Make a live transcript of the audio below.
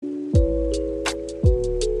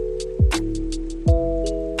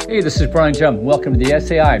Hey, this is Brian Jum. Welcome to the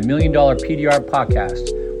SAI $1 Million PDR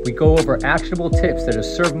podcast. We go over actionable tips that have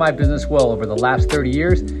served my business well over the last 30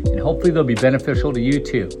 years, and hopefully they'll be beneficial to you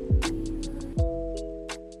too.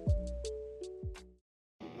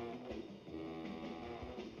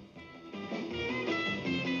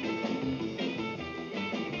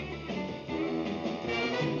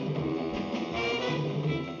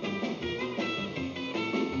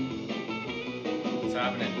 What's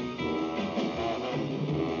happening?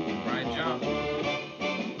 Brian Jum.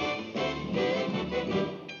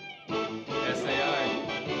 SAI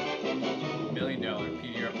 $1 Million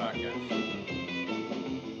PDR podcast.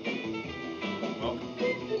 Welcome.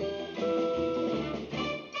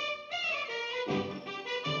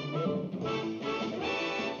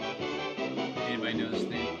 Anybody know this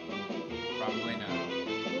thing? Probably not.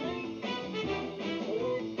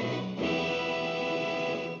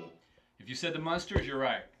 If you said the Munsters, you're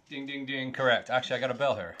right. Ding, ding, ding. Correct. Actually, I got a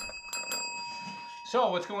bell here.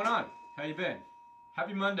 So, what's going on? How you been?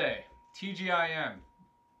 Happy Monday. TGIM.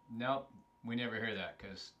 Nope, we never hear that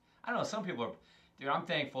because, I don't know, some people are, dude, I'm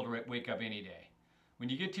thankful to wake up any day. When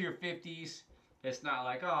you get to your 50s, it's not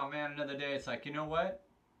like, oh man, another day. It's like, you know what?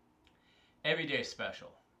 Every day's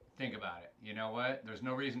special. Think about it. You know what? There's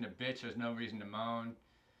no reason to bitch. There's no reason to moan.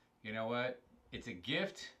 You know what? It's a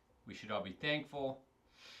gift. We should all be thankful.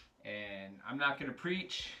 And I'm not going to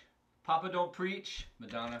preach. Papa don't preach.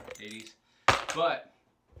 Madonna, 80s. But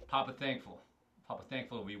Papa thankful. Papa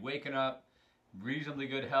thankful to be waking up, reasonably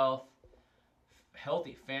good health,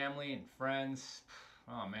 healthy family and friends.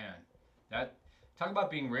 Oh man, that talk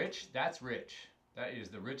about being rich. That's rich. That is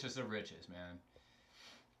the richest of riches, man.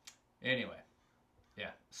 Anyway,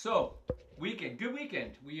 yeah. So weekend, good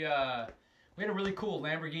weekend. We had a really cool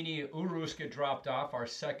Lamborghini Urus get dropped off. Our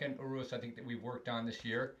second Urus, I think, that we've worked on this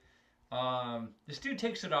year. This dude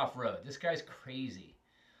takes it off road. This guy's crazy.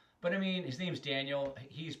 But I mean, his name's Daniel.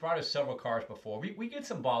 He's brought us several cars before. We get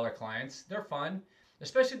some baller clients. They're fun,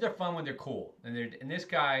 especially if they're fun when they're cool. And this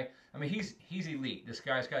guy, I mean, he's elite. This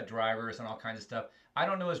guy's got drivers and all kinds of stuff. I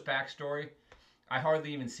don't know his backstory. I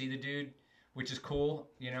hardly even see the dude, which is cool,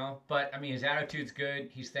 you know. But I mean, his attitude's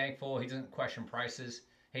good. He's thankful. He doesn't question prices.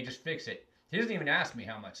 Hey, just fix it. He doesn't even ask me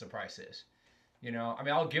how much the price is. You know, I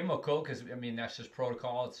mean, I'll give him a quote because I mean that's just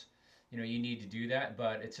protocol. It's, you know, you need to do that,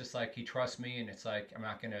 but it's just like he trusts me, and it's like I'm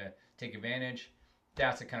not going to take advantage.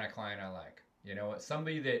 That's the kind of client I like. You know, it's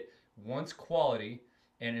somebody that wants quality,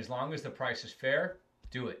 and as long as the price is fair,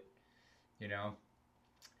 do it. You know?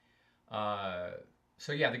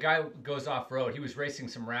 So yeah, the guy goes off-road. He was racing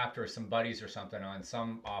some Raptors, some buddies or something on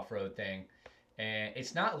some off-road thing, and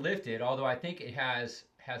it's not lifted, although I think it has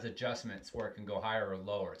adjustments where it can go higher or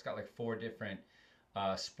lower. It's got like 4 different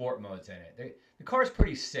sport modes in it. The car's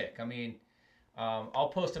pretty sick. I mean, I'll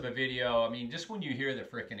post up a video. I mean, just when you hear the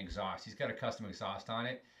freaking exhaust, he's got a custom exhaust on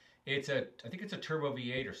it. I think it's a turbo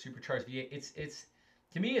V8 or supercharged V8. It's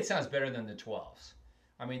to me, it sounds better than the 12s.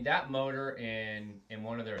 I mean, that motor in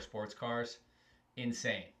one of their sports cars,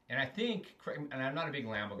 insane. And I think, and I'm not a big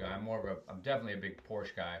Lambo guy. I'm definitely a big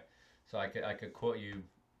Porsche guy. So I could quote you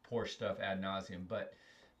Porsche stuff ad nauseum, but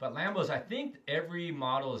Lambos, I think every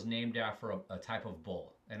model is named after a type of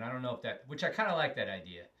bull. And I don't know if that, which I kind of like that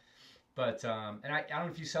idea. But, and I don't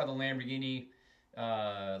know if you saw the Lamborghini,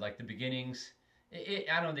 like the beginnings.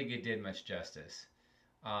 I don't think it did much justice.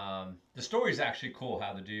 The story is actually cool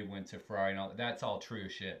how the dude went to Ferrari and all. That's all true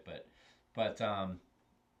shit. But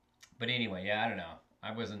anyway, yeah, I don't know.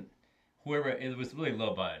 It was really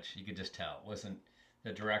low budge. You could just tell. It wasn't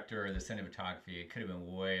the director or the cinematography. It could have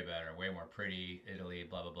been way better, way more pretty, Italy,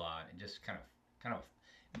 blah, blah, blah. And just kind of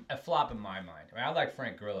a flop in my mind. I mean, I like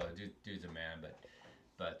Frank Grillo. Dude's a man,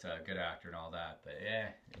 but good actor and all that. But yeah,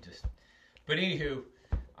 but anywho,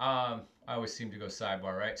 I always seem to go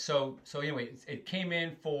sidebar, right? So anyway, it came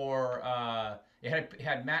in for, it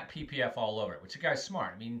had matte PPF all over it, which the guy's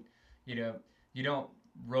smart. I mean, you know, you don't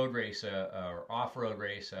road race or off-road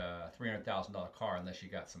race a $300,000 car unless you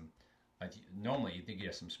got some, normally you think you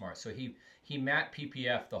have some smart. So he matte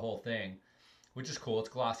PPF the whole thing, which is cool. It's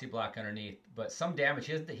glossy black underneath, but some damage.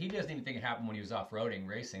 He doesn't even think it happened when he was off-roading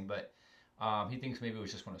racing, but he thinks maybe it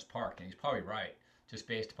was just when it was parked, and he's probably right, just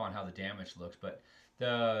based upon how the damage looks. But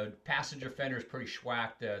the passenger fender is pretty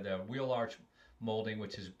schwacked. The wheel arch molding,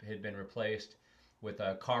 which had been replaced with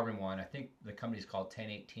a carbon one. I think the company's called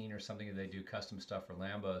 1018 or something. They do custom stuff for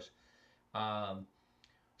Lambos.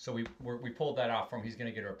 So we pulled that off from him. He's going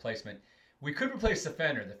to get a replacement. We could replace the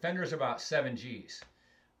fender. The fender's about 7 G's.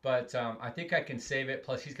 But I think I can save it.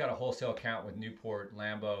 Plus, he's got a wholesale account with Newport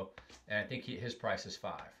Lambo, and I think his price is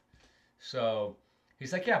 5. So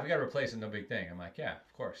he's like, yeah, we got to replace it, no big thing. I'm like, yeah,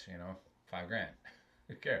 of course, $5 grand.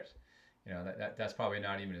 Who cares? You know, that's probably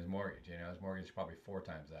not even his mortgage. You know, his mortgage is probably 4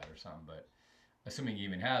 times that or something. But assuming he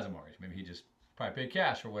even has a mortgage, maybe he just probably paid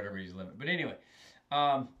cash for whatever he's living. But anyway,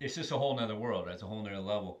 it's just a whole nother world. It's a whole nother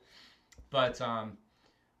level. But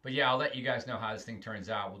but yeah, I'll let you guys know how this thing turns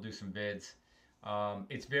out. We'll do some bids.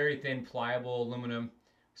 It's very thin, pliable aluminum,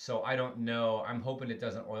 so I don't know. I'm hoping it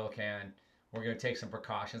doesn't oil can. We're gonna take some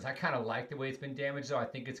precautions. I kind of like the way it's been damaged, though. I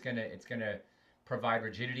think it's gonna provide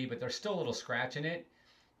rigidity, but there's still a little scratch in it.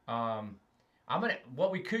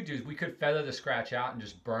 What we could do is we could feather the scratch out and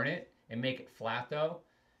just burn it and make it flat though.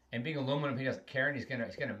 And being aluminum, he doesn't care, and he's gonna.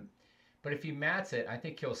 But if he mats it, I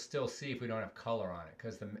think he'll still see if we don't have color on it,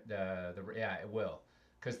 because the yeah, it will,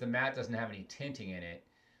 because the mat doesn't have any tinting in it,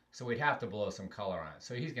 so we'd have to blow some color on it.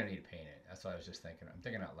 So he's gonna need to paint it. That's what I was just thinking. I'm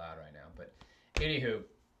thinking out loud right now. But anywho,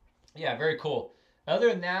 yeah, very cool. Other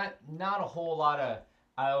than that, not a whole lot of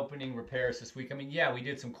eye-opening repairs this week. I mean, yeah, we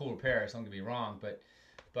did some cool repairs. Don't get me wrong, but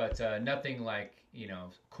nothing like,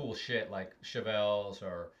 cool shit like Chevelles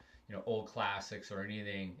or old classics or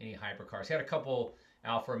anything, any hypercars. He had a couple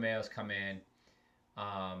Alfa Romeos come in.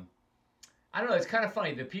 I don't know. It's kind of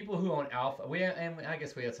funny. The people who own Alfa, and I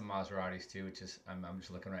guess we had some Maseratis too, which is I'm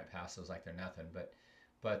just looking right past those like they're nothing. But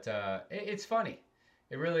it's funny.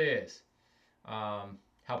 It really is. How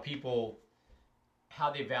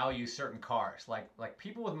they value certain cars. Like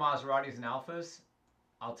people with Maseratis and Alfas.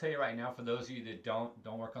 I'll tell you right now, for those of you that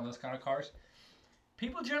don't work on those kind of cars,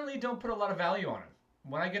 people generally don't put a lot of value on them.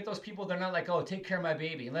 When I get those people, they're not like, oh, take care of my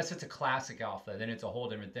baby. Unless it's a classic Alfa, then it's a whole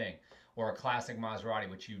different thing. Or a classic Maserati,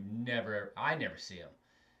 which I never see them.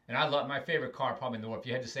 And I love my favorite car probably in the world. If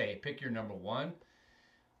you had to say, hey, pick your number one,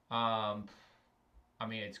 I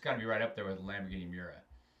mean, it's got to be right up there with Lamborghini Miura.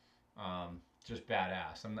 Just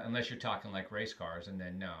badass. Unless you're talking like race cars, and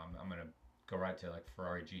then no, I'm gonna go right to like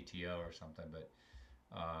Ferrari GTO or something. But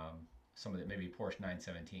some of it maybe Porsche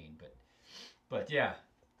 917. But yeah.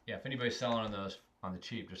 If anybody's selling on those on the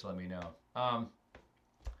cheap, just let me know.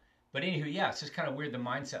 But anywho, yeah, it's just kind of weird, the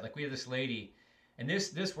mindset. Like we have this lady, and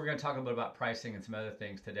this we're going to talk a little bit about pricing and some other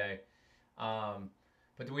things today.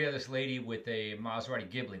 But we have this lady with a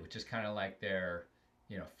Maserati Ghibli, which is kind of like their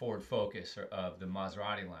Ford Focus of the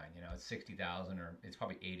Maserati line. It's 60,000, or it's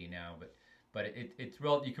probably 80 now, but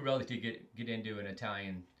you could relatively get into an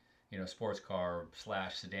Italian sports car /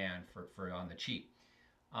 sedan for on the cheap.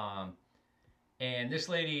 And this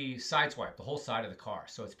lady sideswiped the whole side of the car.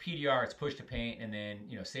 So it's PDR, it's push to paint, and then,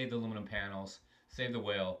 save the aluminum panels, save the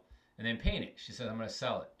wheel, and then paint it. She says, I'm going to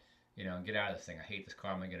sell it, and get out of this thing. I hate this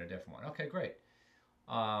car. I'm going to get a different one. Okay, great.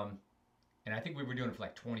 And I think we were doing it for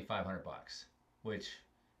like $2,500, which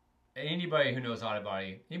anybody who knows auto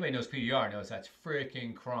body, anybody who knows PDR knows that's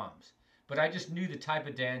freaking crumbs. But I just knew the type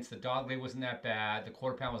of dents. The dogleg wasn't that bad. The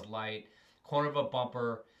quarter pound was light, corner of a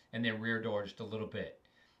bumper, and then rear door just a little bit.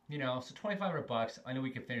 So $2,500. I know we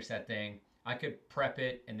could finish that thing. I could prep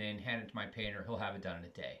it and then hand it to my painter. He'll have it done in a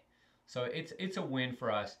day. So it's a win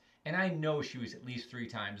for us. And I know she was at least 3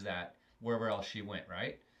 times that wherever else she went,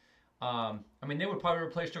 right? I mean, they would probably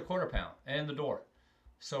replace her quarter pound and the door.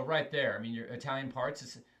 So right there, I mean, your Italian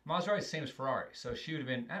parts, Maserati is the same as Ferrari. So she would have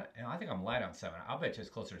been, I think I'm light on 7. I'll bet you it's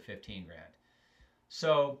closer to 15 grand.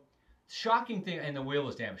 So shocking thing, and the wheel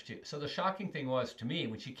was damaged too. So the shocking thing was, to me,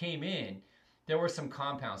 when she came in, there were some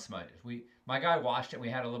compound smudges. My guy washed it. We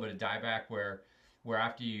had a little bit of dieback where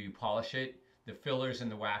after you polish it, the fillers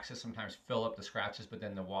and the waxes sometimes fill up the scratches, but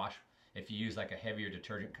then the wash, if you use like a heavier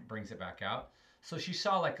detergent, brings it back out. So she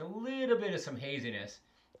saw like a little bit of some haziness,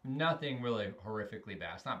 nothing really horrifically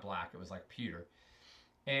bad. It's not black. It was like pewter,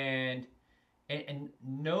 and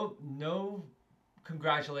no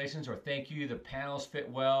congratulations or thank you. The panels fit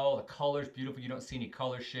well. The color's beautiful. You don't see any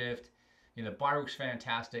color shift. The bodywork's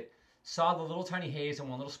fantastic. Saw the little tiny haze in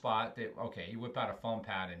one little spot that, okay, you whip out a foam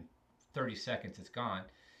pad in 30 seconds, it's gone.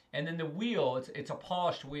 And then the wheel, it's a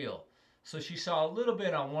polished wheel. So she saw a little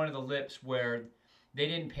bit on one of the lips where they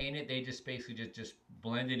didn't paint it. They just basically just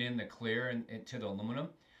blended in the clear into the aluminum.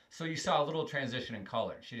 So you saw a little transition in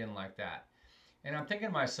color. She didn't like that. And I'm thinking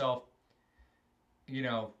to myself,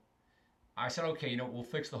 I said, okay, we'll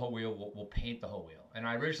fix the whole wheel. We'll paint the whole wheel. And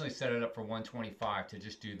I originally set it up for $125 to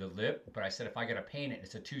just do the lip, but I said if I gotta paint it,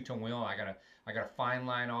 it's a 2-tone wheel. I gotta fine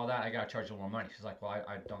line all that. I gotta charge a little more money. She's like, well,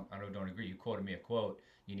 I don't agree. You quoted me a quote.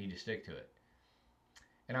 You need to stick to it.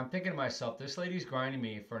 And I'm thinking to myself, this lady's grinding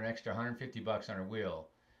me for an extra $150 on her wheel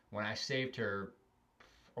when I saved her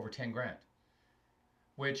over 10 grand.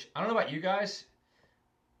 Which I don't know about you guys.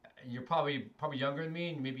 You're probably younger than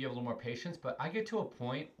me, and maybe you have a little more patience. But I get to a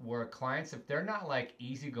point where clients, if they're not like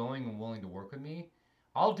easygoing and willing to work with me,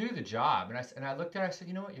 I'll do the job. And I looked at her, I said,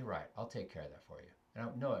 you know what, you're right. I'll take care of that for you.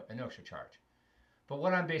 And no extra charge. But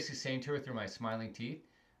what I'm basically saying to her through my smiling teeth,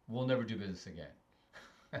 we'll never do business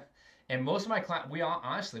again. And most of my clients, we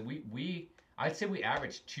honestly, I'd say we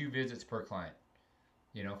average 2 visits per client.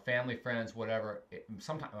 You know, family, friends, whatever.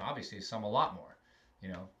 Sometimes, obviously, some a lot more. You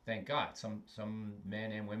know, thank God. Some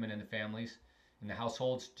men and women in the families, in the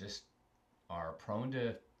households, just are prone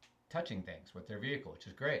to touching things with their vehicle, which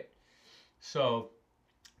is great. So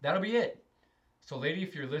that'll be it. So, lady,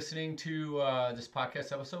 if you're listening to this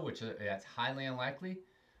podcast episode, which that's highly unlikely,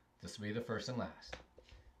 this will be the first and last,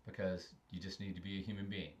 because you just need to be a human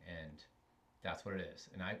being, and that's what it is.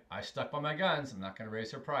 And I stuck by my guns. I'm not going to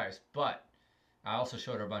raise her price, but I also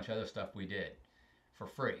showed her a bunch of other stuff we did for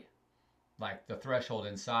free. Like the threshold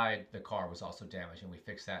inside the car was also damaged, and we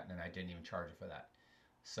fixed that, and then I didn't even charge her for that.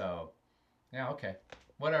 So, yeah, okay,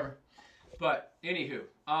 whatever. But anywho,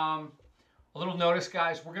 a little notice,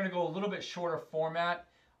 guys. We're gonna go a little bit shorter format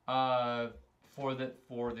for the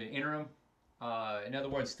interim. In other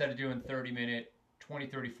words, instead of doing 30-minute, 20,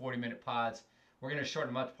 30, 40-minute pods, we're gonna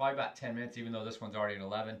shorten them up to probably about 10 minutes, even though this one's already at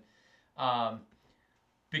 11.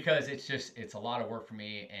 Because it's a lot of work for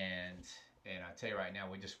me, and I tell you right now,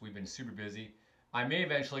 we've been super busy. I may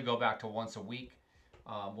eventually go back to once a week.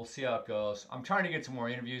 We'll see how it goes. I'm trying to get some more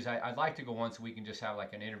interviews. I'd like to go once a week and just have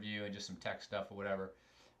like an interview and just some tech stuff or whatever.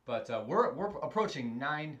 But we're approaching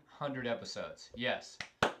 900 episodes. Yes,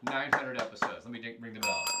 900 episodes. Let me ring the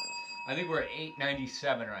bell. I think we're at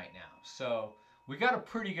 897 right now. So we got a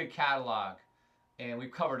pretty good catalog, and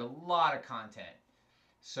we've covered a lot of content.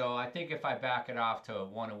 So I think if I back it off to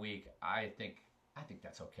one a week, I think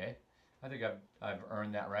that's okay. I think I've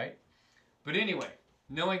earned that right. But anyway,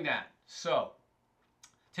 knowing that, so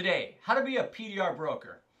today, how to be a PDR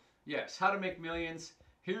broker. Yes, how to make millions.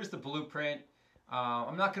 Here's the blueprint.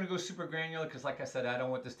 I'm not going to go super granular because, like I said, I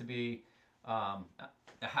don't want this to be a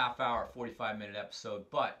half hour, 45-minute episode.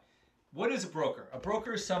 But what is a broker? A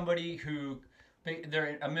broker is somebody who,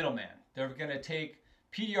 they're a middleman. They're going to take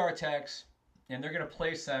PDR techs and they're going to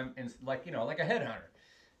place them in, like a headhunter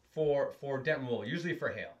for dent and wool, usually for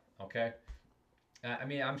hail. Okay. I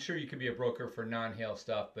mean, I'm sure you could be a broker for non-hail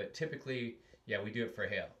stuff, but typically, yeah, we do it for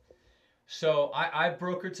hail. So I've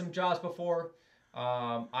brokered some jobs before.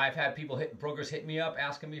 I've had brokers hit me up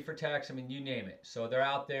asking me for techs. I mean, you name it. So they're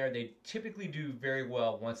out there. They typically do very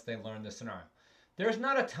well once they learn the scenario. There's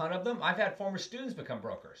not a ton of them. I've had former students become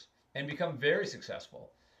brokers and become very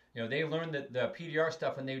successful. You know, they learned the PDR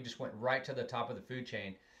stuff and they just went right to the top of the food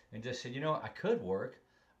chain and just said, I could work,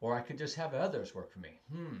 or I could just have others work for me.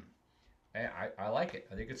 I like it.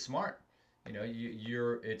 I think it's smart.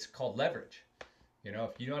 It's called leverage.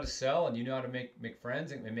 If you know how to sell and you know how to make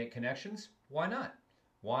friends and make connections, why not?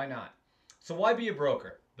 Why not? So why be a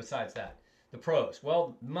broker besides that? The pros.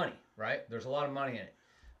 Well, money, right? There's a lot of money in it.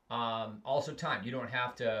 Also time. You don't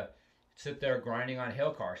have to sit there grinding on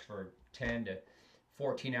hail cars for 10 to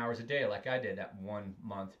 14 hours a day like I did that 1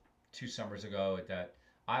 month, 2 summers ago at that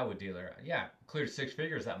Iowa dealer. Yeah, cleared 6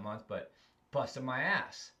 figures that month, but busted my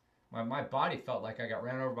ass. My body felt like I got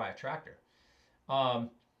ran over by a tractor.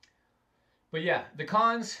 But yeah, the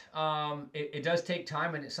cons, it does take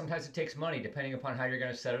time, and sometimes it takes money depending upon how you're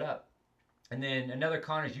going to set it up. And then another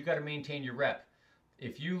con is you got to maintain your rep.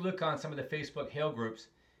 If you look on some of the Facebook hail groups,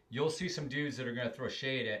 you'll see some dudes that are going to throw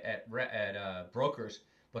shade at brokers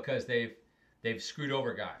because they've screwed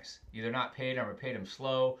over guys. Either not paid them or paid them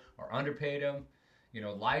slow or underpaid them,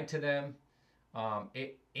 lied to them.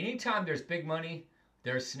 Anytime there's big money,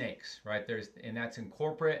 there's snakes, right? And that's in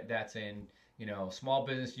corporate, that's in small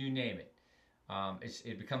business, you name it.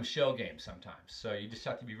 It becomes shell games sometimes. So you just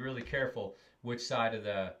have to be really careful which side of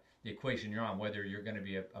the equation you're on, whether you're going to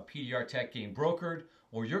be a PDR tech getting brokered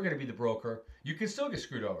or you're going to be the broker. You can still get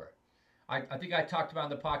screwed over. I think I talked about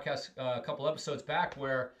in the podcast a couple episodes back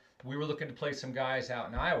where we were looking to place some guys out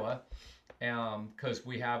in Iowa because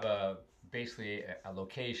we have basically a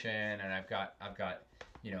location, and I've got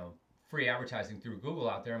free advertising through Google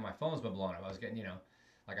out there, and my phone's been blowing up. I was getting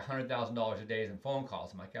like $100,000 a day in phone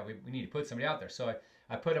calls. I'm like, yeah, we need to put somebody out there. So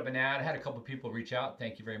I put up an ad. I had a couple people reach out.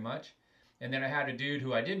 Thank you very much. And then I had a dude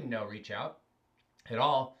who I didn't know reach out at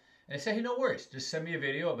all. And I said, hey, no worries. Just send me a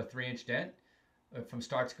video of a 3-inch dent from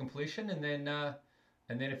start to completion. And then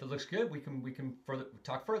if it looks good, we can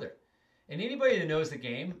talk further. And anybody that knows the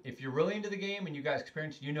game, if you're really into the game and you guys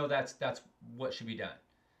experience, that's what should be done.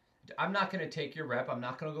 I'm not going to take your rep. I'm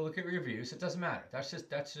not going to go look at your reviews. It doesn't matter. That's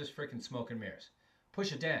just freaking smoke and mirrors.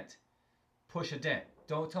 Push a dent. Push a dent.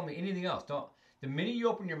 Don't tell me anything else. Don't. The minute you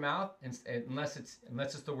open your mouth, unless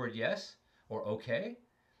it's the word yes or okay,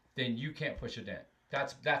 then you can't push a dent.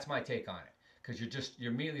 That's my take on it. Because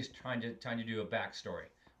you're immediately trying to do a backstory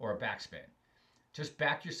or a backspin. Just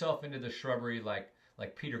back yourself into the shrubbery like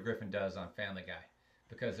like Peter Griffin does on Family Guy,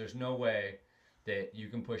 because there's no way that you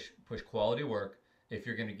can push quality work if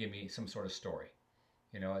you're going to give me some sort of story.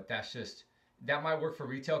 You know, that's just, that might work for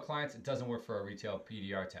retail clients. It doesn't work for a retail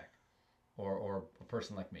PDR tech or a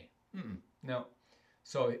person like me. No.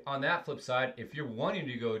 So on that flip side, if you're wanting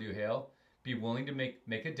to go do hail, be willing to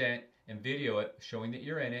make a dent and video it, showing that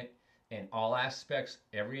you're in it in all aspects,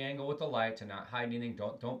 every angle with the light, to not hide anything.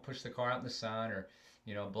 Don't push the car out in the sun, or,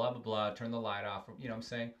 you know, blah blah blah, turn the light off. You know what I'm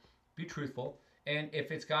saying? Be truthful. And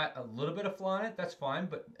if it's got a little bit of flaw in it, that's fine.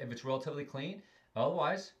 But if it's relatively clean,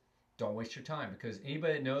 otherwise, don't waste your time, because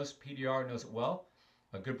anybody that knows PDR knows it well.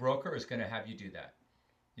 A good broker is going to have you do that.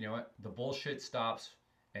 You know what? The bullshit stops,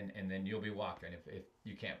 and then you'll be walking if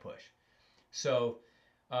you can't push. So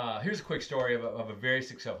here's a quick story of a very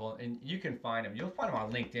successful, and you can find him. You'll find him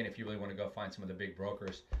on LinkedIn if you really want to go find some of the big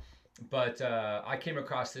brokers. But I came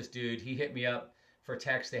across this dude. He hit me up for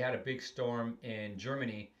text. They had a big storm in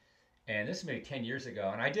Germany, and this is maybe 10 years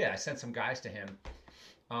ago. And I sent some guys to him.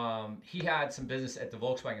 He had some business at the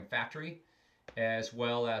Volkswagen factory, as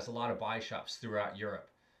well as a lot of body shops throughout Europe,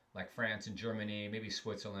 like France and Germany, maybe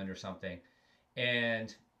Switzerland or something.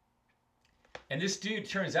 And this dude,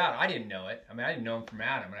 turns out, I didn't know it. I mean, I didn't know him from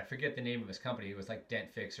Adam, and I forget the name of his company. It was like Dent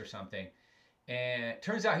Fix or something. And it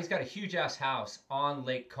turns out he's got a huge ass house on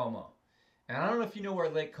Lake Como. And I don't know if you know where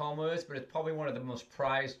Lake Como is, but it's probably one of the most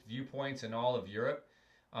prized viewpoints in all of Europe,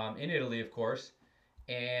 in Italy, of course.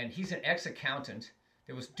 And he's an ex-accountant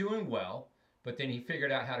that was doing well, but then he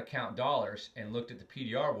figured out how to count dollars and looked at the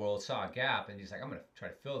PDR world, saw a gap, and he's like, I'm going to try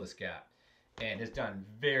to fill this gap, and has done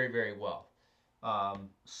very, very well.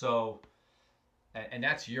 And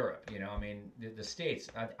that's Europe, you know. I mean, the States,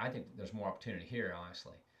 I think there's more opportunity here,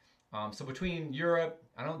 honestly. So between Europe,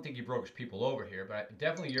 I don't think he brokers people over here, but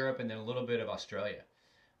definitely Europe, and then a little bit of Australia.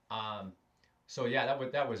 So yeah,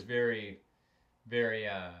 that was very, very,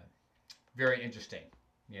 very interesting,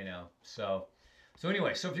 you know. So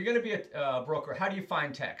anyway, so if you're going to be a broker, how do you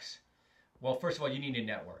find techs? Well, first of all, you need a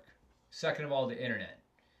network. Second of all, the internet.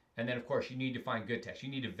 And then, of course, you need to find good techs. You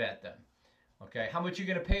need to vet them. Okay, how much are you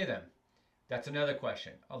going to pay them? That's another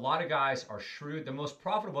question. A lot of guys are shrewd. The most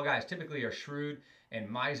profitable guys typically are shrewd and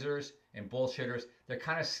misers and bullshitters. They're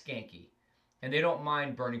kind of skanky. And they don't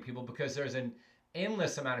mind burning people, because there's an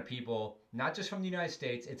endless amount of people, not just from the United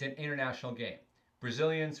States. It's an international game.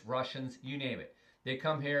 Brazilians, Russians, you name it. They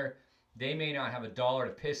come here. They may not have $1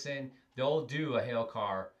 to piss in. They'll do a hail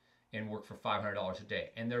car and work for $500 a day.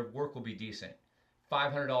 And their work will be decent.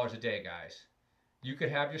 $500 a day, guys. You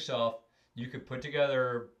could have yourself, you could put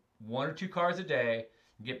together 1 or 2 cars a day,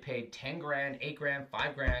 get paid 10 grand, 8 grand,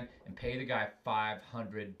 5 grand, and pay the guy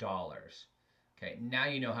 $500. Okay, now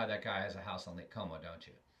you know how that guy has a house on Lake Como, don't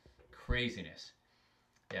you? Craziness.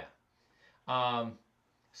 Yeah.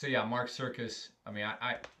 So yeah, Mark Circus, I mean,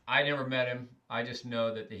 I never met him. I just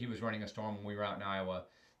know that he was running a storm when we were out in Iowa,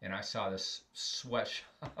 and I saw this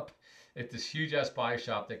sweatshop at this huge ass body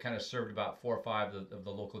shop that kind of served about 4 or 5 of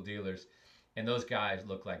the local dealers. And those guys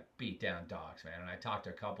look like beat down dogs, man. And I talked to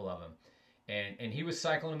a couple of them, and he was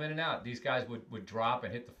cycling them in and out. These guys would drop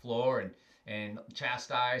and hit the floor and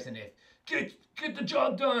chastise, and they get the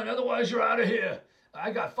job done, otherwise you're out of here.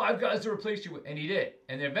 I got 5 guys to replace you with. And he did.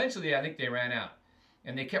 And eventually I think they ran out.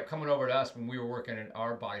 And they kept coming over to us when we were working at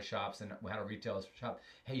our body shops, and we had a retail shop.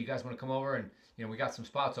 Hey, you guys want to come over? And, you know, we got some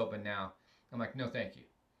spots open now. I'm like, no, thank you.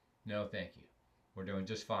 No, thank you. We're doing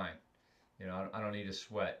just fine. You know, I don't need to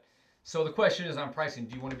sweat. So the question is on pricing.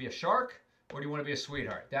 Do you want to be a shark, or do you want to be a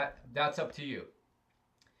sweetheart? That's up to you.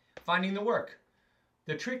 Finding the work.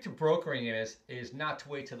 The trick to brokering is not to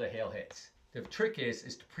wait till the hail hits. The trick is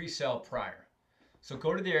to pre-sell prior. So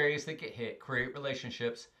go to the areas that get hit, create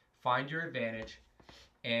relationships, find your advantage,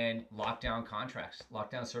 and lock down contracts,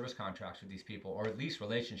 lock down service contracts with these people, or at least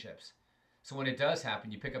relationships. So when it does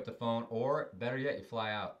happen, you pick up the phone, or better yet, you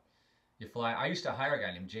fly out. I used to hire a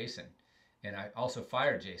guy named Jason. And I also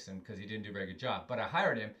fired Jason because he didn't do a very good job. But I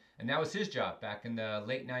hired him, and that was his job back in the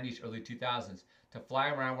late 90s, early 2000s, to fly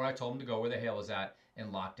around where I told him to go, where the hail was at,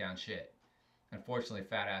 and lock down shit. Unfortunately,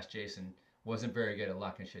 fat-ass Jason wasn't very good at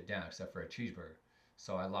locking shit down, except for a cheeseburger.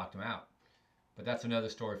 So I locked him out. But that's another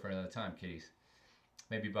story for another time, kiddies.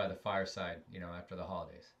 Maybe by the fireside, you know, after the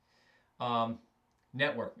holidays.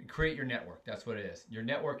 Network. Create your network. That's what it is. Your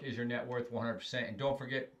network is your net worth 100%. And don't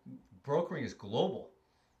forget, brokering is global.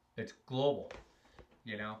 It's global,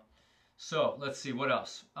 you know. So let's see what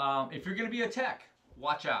else. If you're going to be a tech,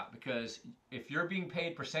 watch out, because if you're being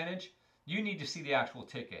paid percentage, you need to see the actual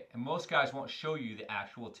ticket. And most guys won't show you the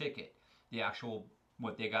actual ticket, the actual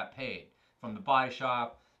what they got paid from the body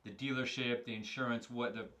shop, the dealership, the insurance,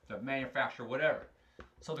 what the manufacturer, whatever.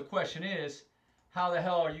 So the question is, how the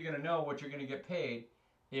hell are you going to know what you're going to get paid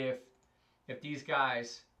if these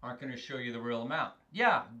guys aren't going to show you the real amount?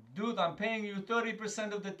 Yeah, dude, I'm paying you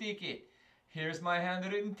 30% of the ticket. Here's my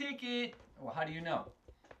handwritten ticket. Well, how do you know?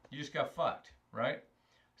 You just got fucked, right?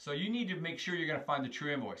 So you need to make sure you're going to find the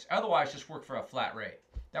true invoice. Otherwise, just work for a flat rate.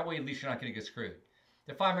 That way, at least you're not going to get screwed.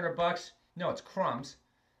 The $500, no, it's crumbs.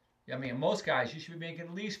 I mean, most guys, you should be making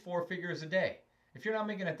at least 4 figures a day. If you're not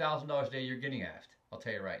making $1,000 a day, you're getting effed. I'll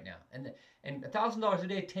tell you right now. And $1,000 a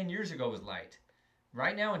day 10 years ago was light.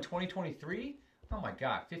 Right now in 2023, oh my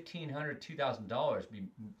God, $1,500, $2,000 be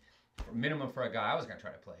minimum for a guy I was going to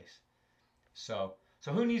try to place. So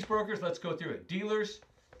who needs brokers? Let's go through it. Dealers,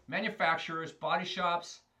 manufacturers, body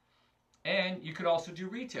shops, and you could also do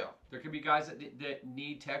retail. There could be guys that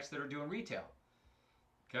need techs that are doing retail.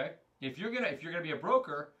 Okay? If you're gonna be a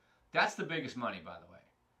broker, that's the biggest money, by the way.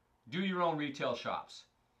 Do your own retail shops.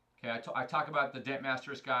 Okay, I talk about the Dent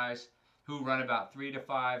Masters guys who run about 3 to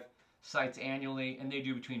 5 sites annually, and they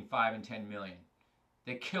do between 5 and 10 million.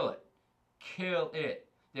 They kill it.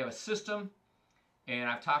 They have a system, and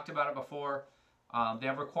I've talked about it before. They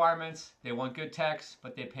have requirements. They want good techs,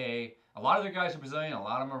 but they pay. A lot of their guys are Brazilian. A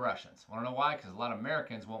lot of them are Russians. Want to know why? Because a lot of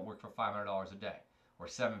Americans won't work for $500 a day or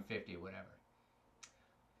 $750, whatever.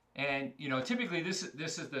 And typically this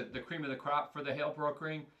is the cream of the crop for the hail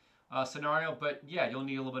brokering scenario. But yeah, you'll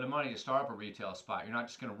need a little bit of money to start up a retail spot. You're not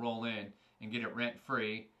just going to roll in and get it rent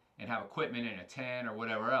free and have equipment in a tent or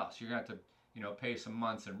whatever else. You're going to have to pay some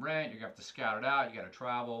months in rent. You're going to have to scout it out. You got to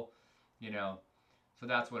travel. So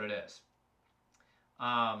that's what it is.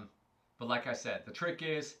 But like I said, the trick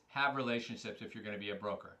is have relationships if you're going to be a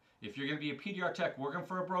broker. If you're going to be a PDR tech working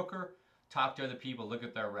for a broker, talk to other people, look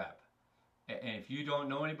at their rep. And if you don't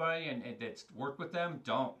know anybody and that's worked with them,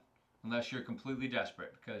 don't. Unless you're completely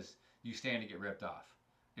desperate, because you stand to get ripped off.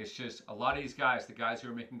 It's just a lot of these guys, the guys who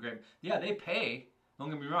are making great, yeah, they pay. Don't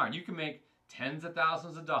get me wrong. You can make tens of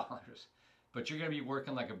thousands of dollars, but you're going to be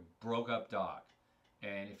working like a broke up dog.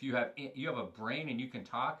 And if you have a brain and you can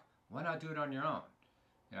talk, why not do it on your own?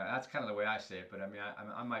 That's kind of the way I say it, but I mean,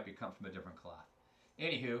 I might come from a different cloth.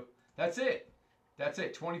 Anywho, that's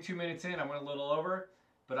it. 22 minutes in, I went a little over,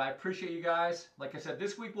 but I appreciate you guys. Like I said,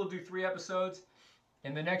 this week we'll do 3 episodes.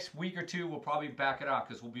 In the next week or 2, we'll probably back it off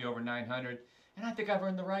because we'll be over 900. And I think I've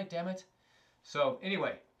earned the right, damn it. So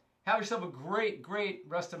anyway, have yourself a great, great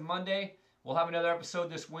rest of Monday. We'll have another episode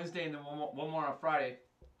this Wednesday and then one more on Friday.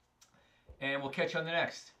 And we'll catch you on the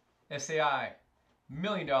next SAI $1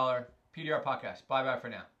 Million PDR podcast. Bye-bye for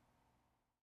now.